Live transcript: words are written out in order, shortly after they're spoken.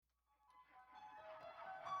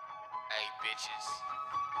bitches.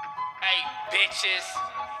 Hey, bitches.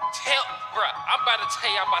 I'm about to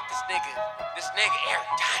tell y'all about this nigga Eric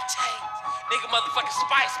Dante. Nigga motherfucking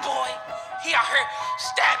Spice Boy. He out here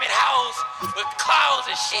stabbing hoes with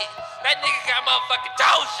claws and shit. That nigga got motherfucking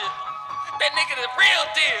Doja. That nigga the real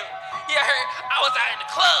deal. He out here, I was out in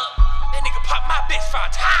the club. That nigga popped my bitch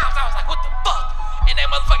 5 times. I was like, what the fuck? And that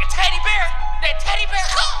motherfucking teddy bear, that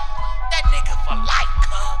nigga for life,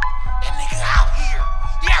 cuz. That nigga out here.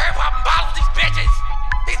 He out here popping bottles with these bitches.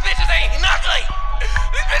 These bitches ain't ugly.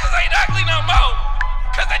 These bitches ain't ugly no more.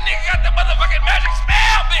 Cause that nigga got the motherfucking magic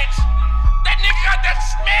smell, bitch. That nigga got that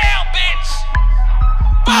smell, bitch.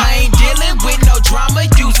 I ain't dealing with no drama,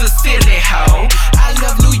 you's a silly hoe. I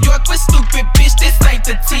love New York, but stupid bitch, this ain't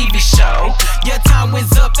the TV show. Your time was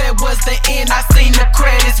up, that was the end, I seen the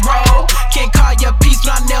credits roll. Can't call your piece,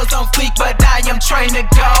 my nails on fleek, but I am trained to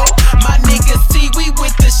go. My niggas see, we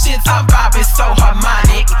with the shits, I'm vibing so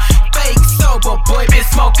harmonic. Fake sober, boy, been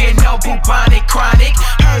smoking no bubonic chronic.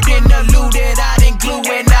 Heard in the loo that I done glue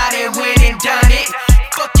and I done went and done it.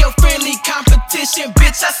 Fuck your friendly competition,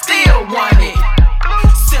 bitch, I still want it.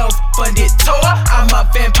 Self-funded tour, I'm a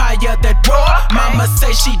vampire that roar. Mama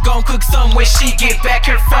say she gon' cook some when she get back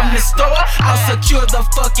here from the store. I'll secure the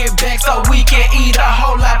fucking bag so we can eat a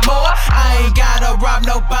whole lot more. I ain't gotta rob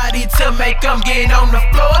nobody to make them get on the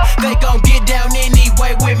floor. They gon' get down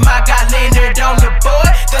anyway with my guy Leonard on the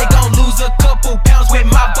board. They gon' lose a couple pounds with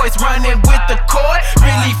my voice running with the cord.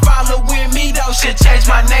 Really following me though, should change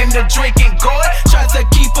my name to Drinking Gourd. Try to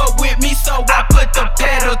keep up with me so I put the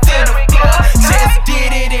pedal to the floor. Just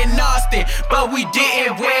did it in Austin, but we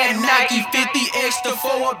didn't wear Nike. 50 extra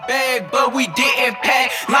for a bag, but we didn't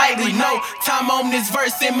pack lightly. No time on this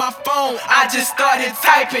verse in my phone, I just started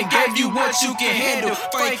typing. Gave you what you can handle.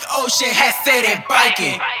 Frank Ocean has said it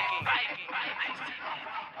biking.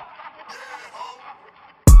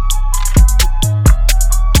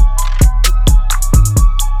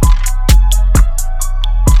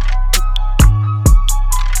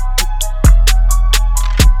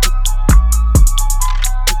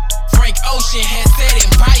 Ocean has said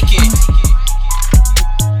it biking.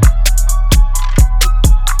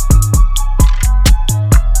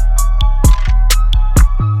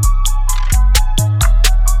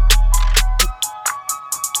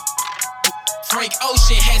 Frank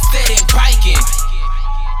Ocean has said it biking.